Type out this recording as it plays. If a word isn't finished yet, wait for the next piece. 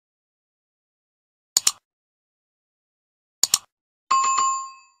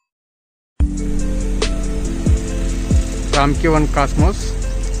Ramky One Kosmos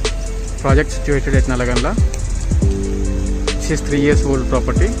project situated at Nallagandla. This is 3 years old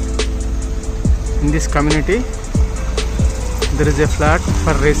property. In this community, there is a flat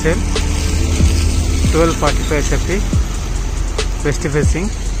for resale, 1245 SFT, west facing,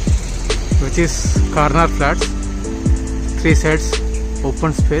 which is corner flats, 3 sides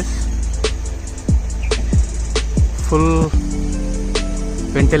open space, full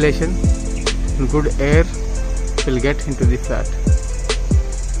ventilation and good air will get into the flat.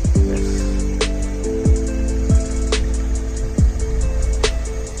 Yes.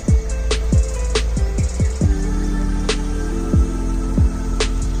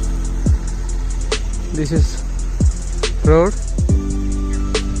 This is road,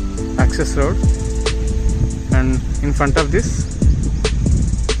 access road, and in front of this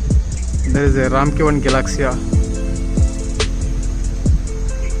there is a Ramky One Galaxia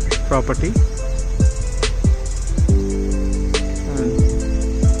property,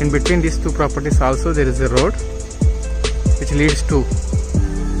 and in between these two properties also there is a road which leads to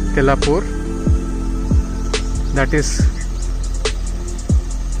Telapur, that is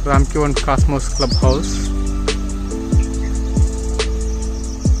Ramky One Kosmos clubhouse.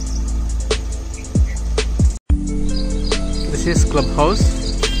 This is clubhouse,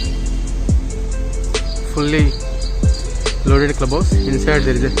 fully loaded clubhouse. Inside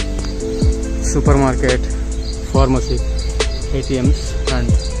there is a supermarket, pharmacy, ATMs, and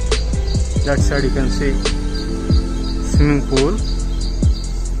that side you can see swimming pool,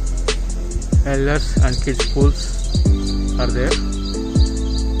 elders and kids pools are there.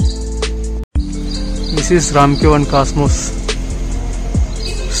 This is Ramky One Kosmos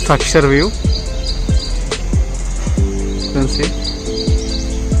structure view. You can see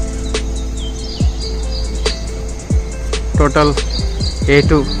total A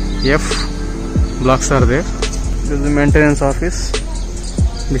to F blocks are there. This is the maintenance office.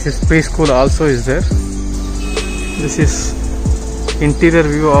 This is preschool also is there. This is interior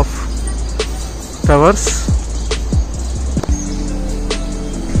view of towers.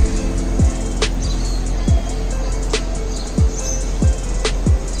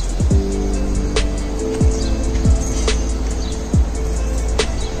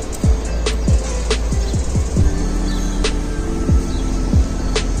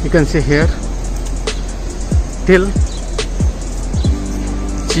 You can see here till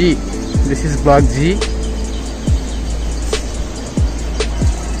G. This is block G.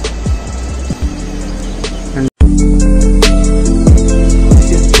 And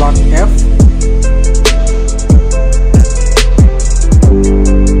this is block F.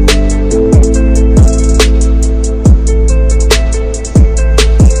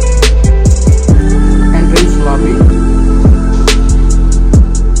 Entrance lobby.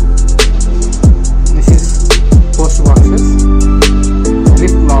 Post boxes,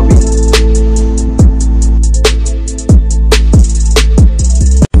 lift lobby,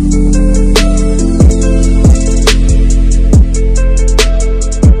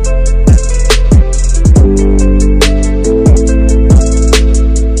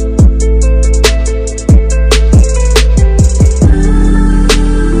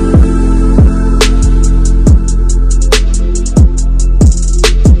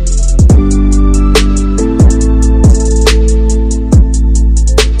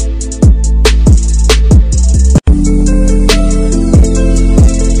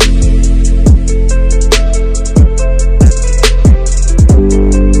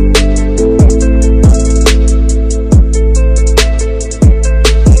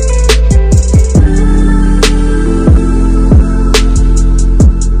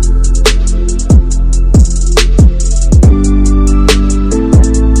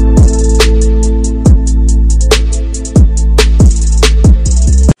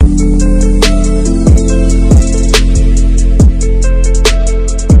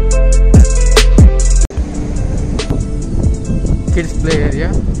 kids play area.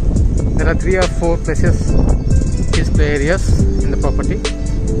 There are 3 or 4 places kids play areas in the property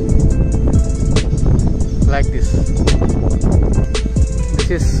like this. This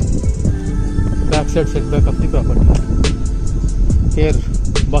is backside setback of the property. Here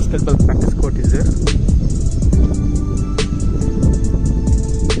basketball practice court is there.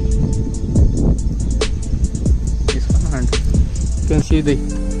 This one, and you can see the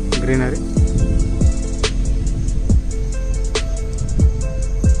greenery.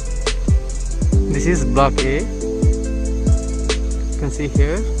 This is block A. You can see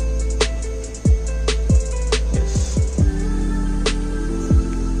here. Yes.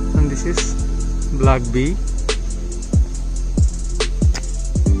 And this is block B.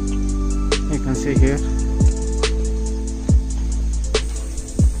 You can see here.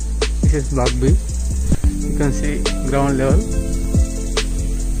 This is block B. You can see ground level.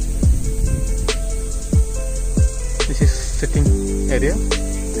 This is sitting area,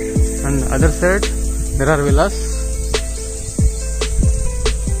 and other side there are villas.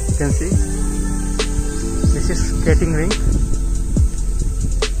 You can see this is skating rink.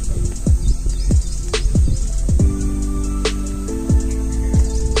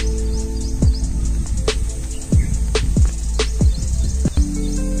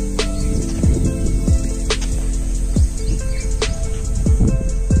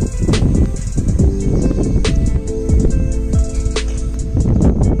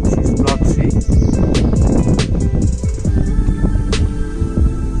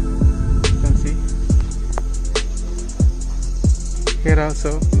 Here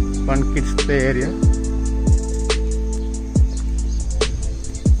also one kids play area.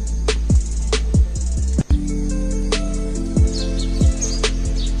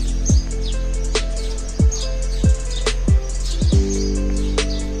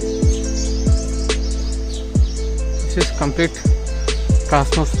 This is complete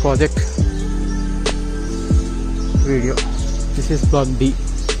Cosmos project video. This is block D,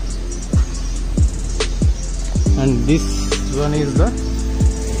 and this one is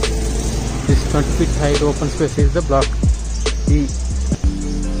this 20 feet height open space is the block E.